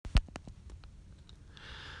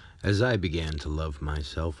As I began to love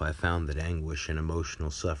myself, I found that anguish and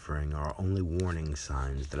emotional suffering are only warning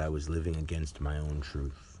signs that I was living against my own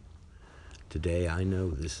truth. Today, I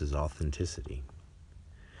know this is authenticity.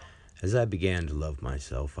 As I began to love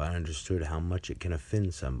myself, I understood how much it can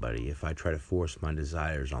offend somebody if I try to force my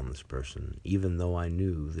desires on this person, even though I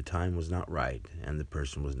knew the time was not right and the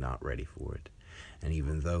person was not ready for it, and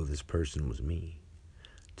even though this person was me.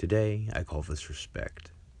 Today, I call this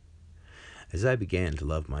respect. As I began to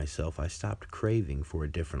love myself, I stopped craving for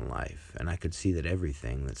a different life, and I could see that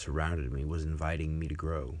everything that surrounded me was inviting me to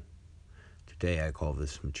grow. Today, I call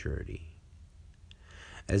this maturity.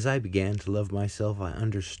 As I began to love myself, I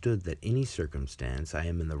understood that any circumstance, I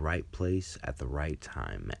am in the right place at the right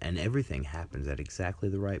time, and everything happens at exactly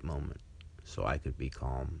the right moment, so I could be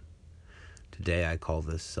calm. Today, I call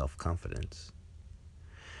this self-confidence.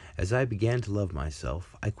 As I began to love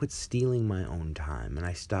myself, I quit stealing my own time, and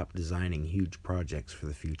I stopped designing huge projects for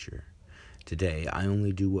the future. Today, I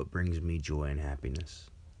only do what brings me joy and happiness,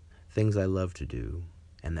 things I love to do,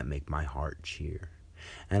 and that make my heart cheer,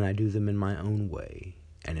 and I do them in my own way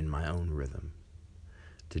and in my own rhythm.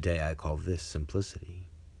 Today, I call this simplicity.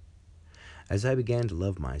 As I began to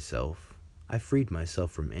love myself, I freed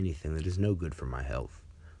myself from anything that is no good for my health.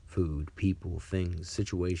 Food, people, things,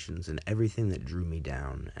 situations, and everything that drew me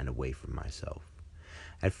down and away from myself.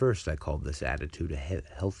 At first, I called this attitude a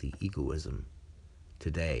healthy egoism.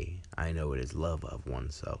 Today, I know it is love of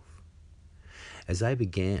oneself. As I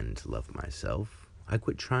began to love myself, I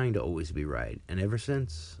quit trying to always be right, and ever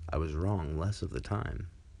since, I was wrong less of the time.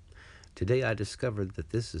 Today, I discovered that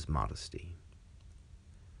this is modesty.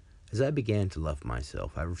 As I began to love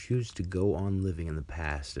myself, I refused to go on living in the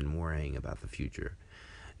past and worrying about the future.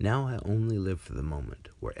 Now I only live for the moment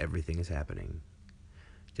where everything is happening.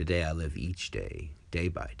 Today I live each day, day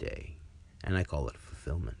by day, and I call it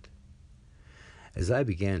fulfillment. As I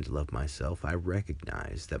began to love myself, I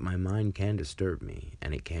recognized that my mind can disturb me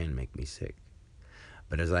and it can make me sick.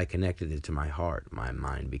 But as I connected it to my heart, my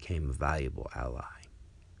mind became a valuable ally.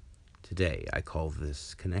 Today I call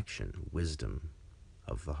this connection wisdom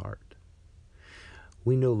of the heart.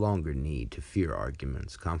 We no longer need to fear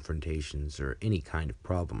arguments, confrontations, or any kind of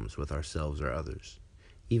problems with ourselves or others.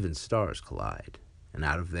 Even stars collide, and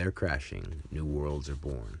out of their crashing, new worlds are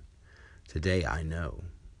born. Today I know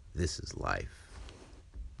this is life.